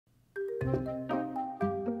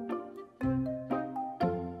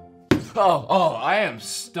Oh, I am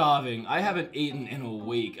starving. I haven't eaten in a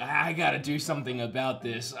week. I gotta do something about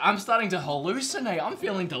this. I'm starting to hallucinate. I'm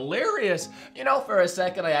feeling delirious. You know, for a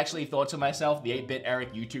second, I actually thought to myself, the 8-Bit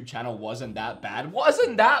Eric YouTube channel wasn't that bad.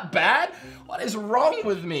 Wasn't that bad? What is wrong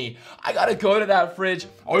with me? I gotta go to that fridge,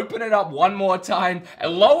 open it up one more time,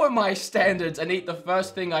 and lower my standards and eat the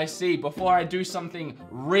first thing I see before I do something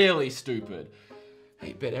really stupid.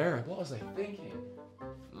 8-Bit Eric, what was I thinking?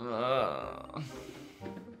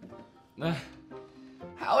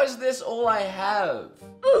 How is this all I have?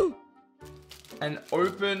 An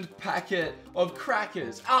opened packet of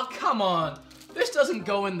crackers. Oh, come on. This doesn't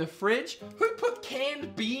go in the fridge. Who put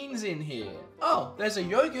canned beans in here? Oh, there's a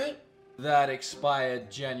yogurt. That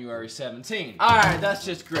expired January 17. Alright, that's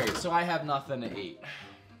just great. So I have nothing to eat.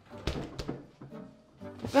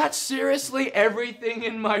 That's seriously everything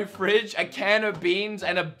in my fridge? A can of beans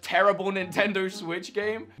and a terrible Nintendo Switch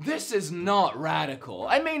game? This is not radical.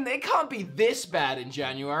 I mean, it can't be this bad in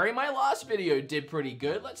January. My last video did pretty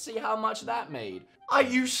good. Let's see how much that made. Are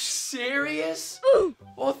you serious?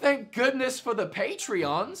 Well, thank goodness for the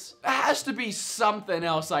Patreons. There has to be something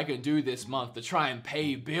else I can do this month to try and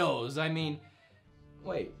pay bills. I mean,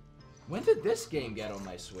 wait, when did this game get on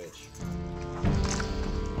my Switch?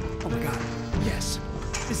 Oh my god, yes.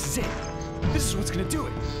 This is it. This is what's gonna do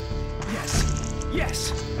it. Yes.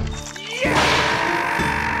 Yes. Yes!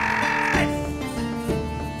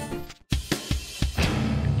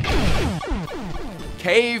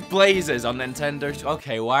 Caveblazers on Nintendo.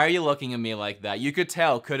 Okay, why are you looking at me like that? You could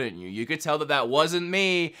tell, couldn't you? You could tell that that wasn't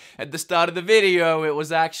me at the start of the video. It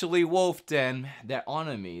was actually Wolf Den. They're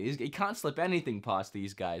on me. You can't slip anything past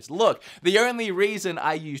these guys. Look, the only reason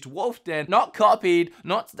I used Wolf Den, not copied,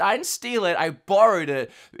 I didn't steal it, I borrowed it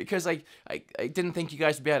because I didn't think you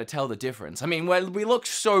guys would be able to tell the difference. I mean, well, we look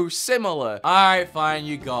so similar. Alright, fine,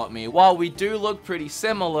 you got me. While we do look pretty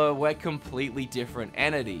similar, we're completely different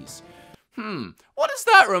entities. What does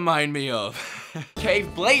that remind me of?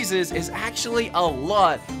 Caveblazers is actually a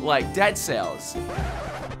lot like Dead Cells.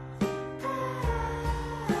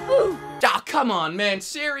 Ah, come on, man,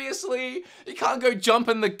 seriously? You can't go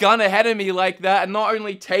jumping the gun ahead of me like that and not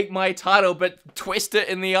only take my title, but twist it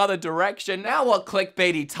in the other direction. Now what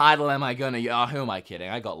clickbaity title am I gonna use? Oh, who am I kidding?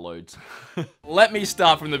 I got loads. Let me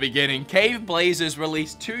start from the beginning. Caveblazers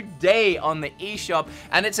released today on the eShop,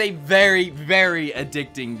 and it's a very, very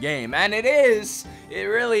addicting game. And it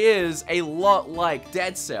really is a lot like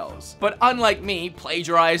Dead Cells. But unlike me,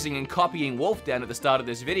 plagiarizing and copying Wolf Den at the start of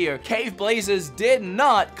this video, Caveblazers did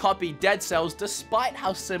not copy Dead Cells despite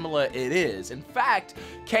how similar it is. In fact,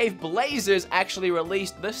 Caveblazers actually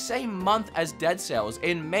released the same month as Dead Cells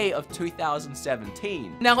in May of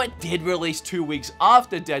 2017. Now, it did release 2 weeks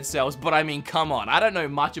after Dead Cells, but I mean, come on, I don't know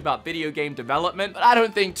much about video game development, but I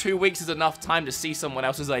don't think 2 weeks is enough time to see someone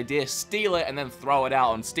else's idea, steal it, and then throw it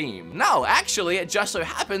out on Steam. No, actually, it just so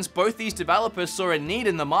happens both these developers saw a need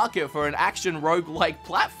in the market for an action roguelike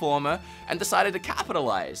platformer and decided to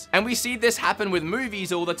capitalize. And we see this happen with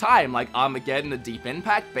movies all the time, like Armageddon, The Deep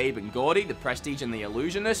Impact, Babe and Gordy, The Prestige and the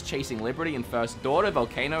Illusionist, Chasing Liberty and First Daughter,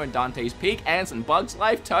 Volcano and Dante's Peak, Ants and Bugs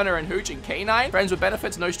Life, Turner and Hooch and K9, Friends with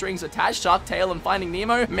Benefits, No Strings Attached, Shark Tale and Finding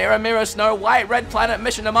Nemo, Mirror Mirror, Snow White, Red Planet,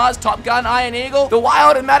 Mission to Mars, Top Gun, Iron Eagle, The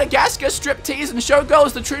Wild and Madagascar, Striptease and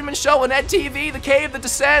Showgirls, The Truman Show and Ed TV, The Cave, The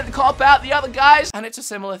Descent, The Cop Out, The Other Guys, and it's a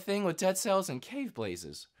similar thing with Dead Cells and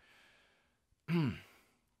Caveblazers.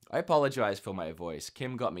 I apologize for my voice.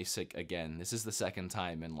 Kim got me sick again. This is the second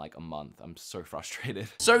time in like a month. I'm so frustrated.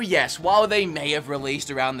 So yes, while they may have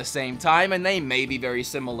released around the same time and they may be very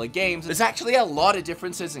similar games, there's actually a lot of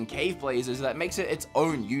differences in Caveblazers that makes it its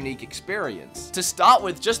own unique experience. To start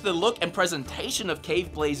with, just the look and presentation of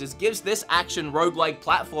Caveblazers gives this action roguelike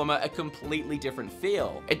platformer a completely different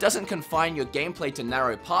feel. It doesn't confine your gameplay to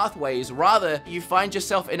narrow pathways, rather, you find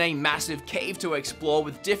yourself in a massive cave to explore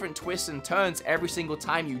with different twists and turns every single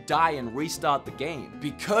time you die and restart the game.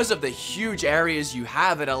 Because of the huge areas you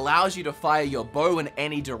have, it allows you to fire your bow in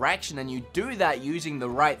any direction, and you do that using the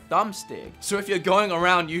right thumbstick. So if you're going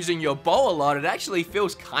around using your bow a lot, it actually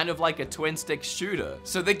feels kind of like a twin-stick shooter.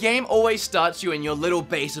 So the game always starts you in your little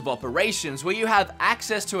base of operations, where you have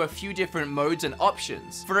access to a few different modes and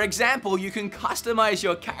options. For example, you can customize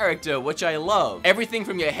your character, which I love. Everything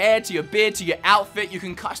from your hair to your beard to your outfit, you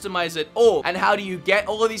can customize it all. And how do you get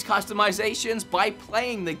all of these customizations? By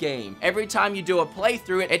playing the the game. Every time you do a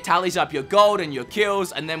playthrough, it tallies up your gold and your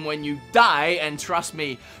kills, and then when you die, and trust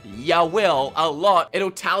me, you will a lot,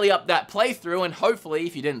 it'll tally up that playthrough, and hopefully,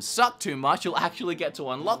 if you didn't suck too much, you'll actually get to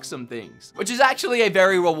unlock some things. Which is actually a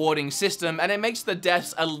very rewarding system, and it makes the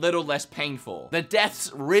deaths a little less painful. The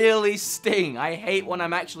deaths really sting. I hate when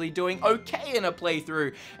I'm actually doing okay in a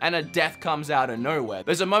playthrough, and a death comes out of nowhere.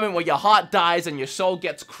 There's a moment where your heart dies and your soul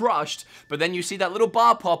gets crushed, but then you see that little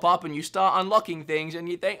bar pop up and you start unlocking things and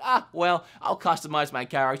you think, ah, well, I'll customize my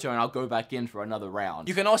character and I'll go back in for another round.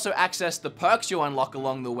 You can also access the perks you unlock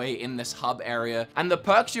along the way in this hub area, and the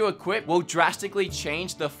perks you equip will drastically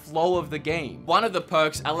change the flow of the game. One of the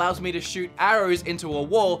perks allows me to shoot arrows into a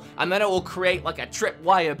wall, and then it will create like a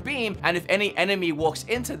tripwire beam, and if any enemy walks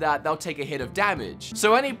into that, they'll take a hit of damage.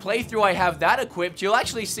 So any playthrough I have that equipped, you'll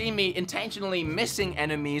actually see me intentionally missing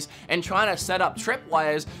enemies and trying to set up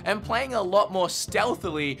tripwires and playing a lot more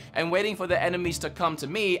stealthily and waiting for the enemies to come to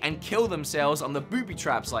me and kill themselves on the booby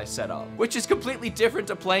traps I set up. Which is completely different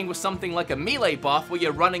to playing with something like a melee buff where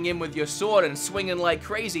you're running in with your sword and swinging like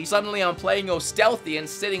crazy. Suddenly I'm playing all stealthy and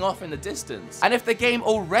sitting off in the distance. And if the game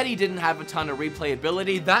already didn't have a ton of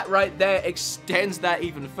replayability, that right there extends that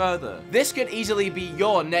even further. This could easily be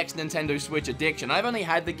your next Nintendo Switch addiction. I've only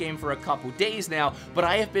had the game for a couple days now, but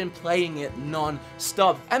I have been playing it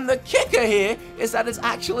non-stop. And the kicker here is that it's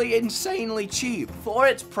actually insanely cheap. For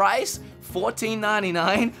its price,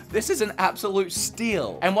 $14.99, this is an absolute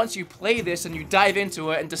steal. And once you play this and you dive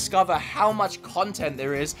into it and discover how much content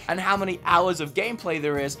there is and how many hours of gameplay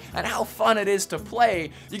there is and how fun it is to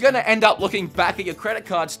play, you're gonna end up looking back at your credit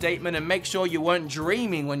card statement and make sure you weren't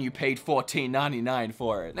dreaming when you paid $14.99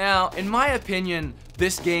 for it. Now, in my opinion,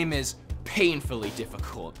 this game is painfully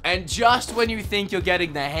difficult. And just when you think you're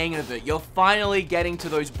getting the hang of it, you're finally getting to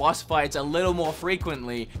those boss fights a little more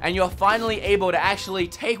frequently, and you're finally able to actually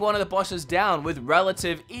take one of the bosses down with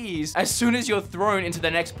relative ease. As soon as you're thrown into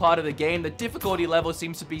the next part of the game, the difficulty level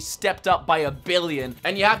seems to be stepped up by 1 billion,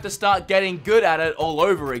 and you have to start getting good at it all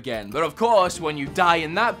over again. But of course, when you die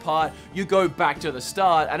in that part, you go back to the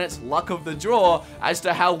start, and it's luck of the draw as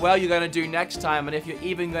to how well you're gonna do next time, and if you're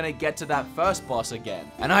even gonna get to that first boss again.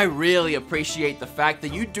 And I really appreciate the fact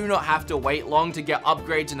that you do not have to wait long to get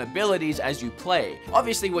upgrades and abilities as you play.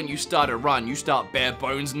 Obviously, when you start a run, you start bare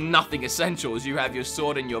bones, nothing essentials. You have your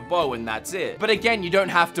sword and your bow, and that's it. But again, you don't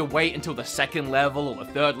have to wait until the 2nd level or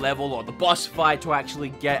the 3rd level or the boss fight to actually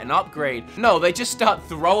get an upgrade. No, they just start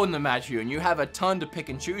throwing them at you, and you have a ton to pick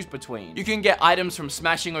and choose between. You can get items from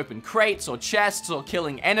smashing open crates or chests or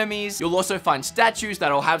killing enemies. You'll also find statues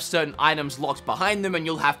that'll have certain items locked behind them, and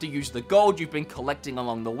you'll have to use the gold you've been collecting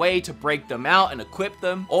along the way to break them out and equip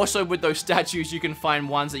them. Also, with those statues, you can find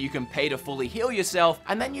ones that you can pay to fully heal yourself,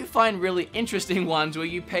 and then you find really interesting ones where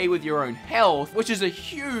you pay with your own health, which is a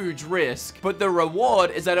huge risk, but the reward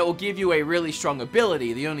is that it will give you a really strong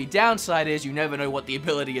ability. The only downside is you never know what the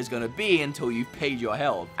ability is going to be until you've paid your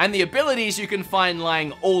health. And the abilities you can find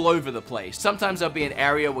lying all over the place. Sometimes there'll be an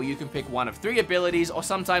area where you can pick one of 3 abilities, or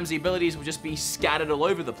sometimes the abilities will just be scattered all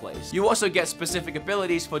over the place. You also get specific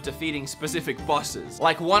abilities for defeating specific bosses.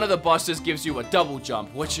 Like, one of the bosses gives you a double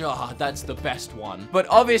jump, which, that's the best one. But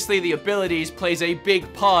obviously the abilities plays a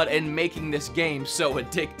big part in making this game so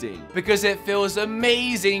addicting, because it feels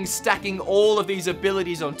amazing stacking all of these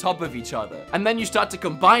abilities on top of each other. And then you start to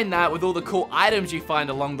combine that with all the cool items you find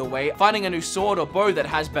along the way, finding a new sword or bow that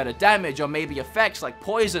has better damage, or maybe effects like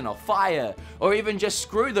poison or fire, or even just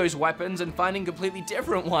screw those weapons and finding completely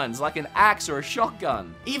different ones like an axe or a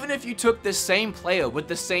shotgun. Even if you took the same player with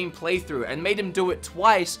the same playthrough and made him do it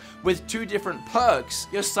twice with 2 different perks,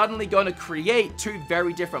 you're suddenly going to create 2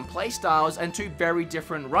 very different playstyles and 2 very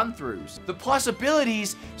different run-throughs. The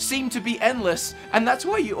possibilities seem to be endless, and that's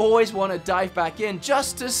why you always want to dive back in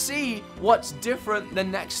just to see what's different the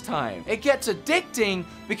next time. It gets addicting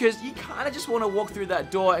because you kind of just want to walk through that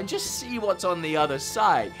door and just see what's on the other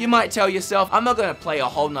side. You might tell yourself, I'm not going to play a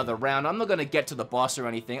whole nother round, I'm not going to get to the boss or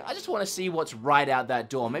anything, I just want to see what's right out that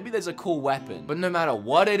door. Maybe there's a cool weapon. But no matter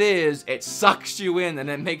what it is, it sucks you in and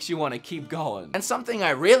it makes you want to keep going. And something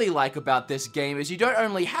I really like about this game is you don't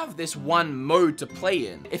only have this one mode to play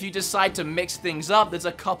in. If you decide to mix things up, there's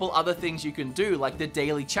a couple other things you can do, like the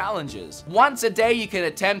daily challenges. Once a day you can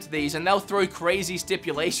attempt these, and they'll throw crazy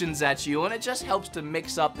stipulations at you, and it just helps to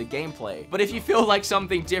mix up the gameplay. But if you feel like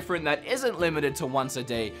something different that isn't limited to once a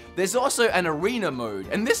day, there's also an arena mode,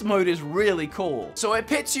 and this mode is really cool. So it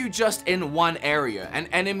pits you just in one area, and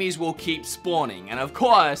enemies will keep spawning, and of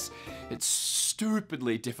course, It's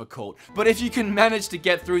stupidly difficult, but if you can manage to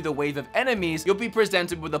get through the wave of enemies, you'll be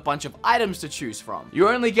presented with a bunch of items to choose from. You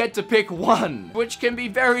only get to pick one, which can be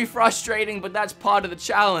very frustrating, but that's part of the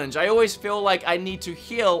challenge. I always feel like I need to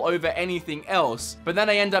heal over anything else, but then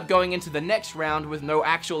I end up going into the next round with no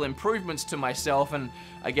actual improvements to myself, and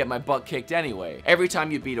I get my butt kicked anyway. Every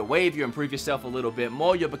time you beat a wave, you improve yourself a little bit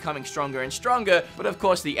more, you're becoming stronger and stronger, but of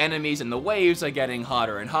course the enemies and the waves are getting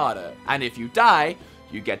harder and harder. And if you die,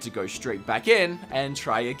 you get to go straight back in and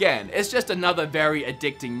try again. It's just another very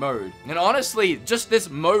addicting mode. And honestly, just this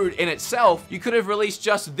mode in itself, you could have released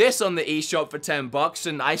just this on the eShop for 10 bucks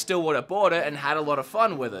and I still would have bought it and had a lot of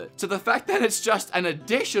fun with it. So the fact that it's just an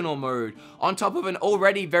additional mode on top of an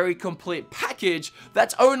already very complete package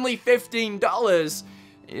that's only $15,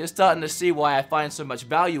 you're starting to see why I find so much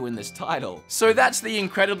value in this title. So that's the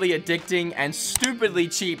incredibly addicting and stupidly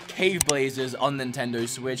cheap Caveblazers on Nintendo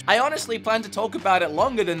Switch. I honestly plan to talk about it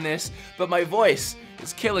longer than this, but my voice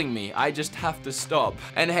is killing me. I just have to stop.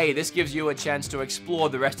 And hey, this gives you a chance to explore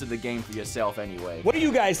the rest of the game for yourself anyway. What do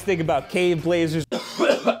you guys think about Caveblazers?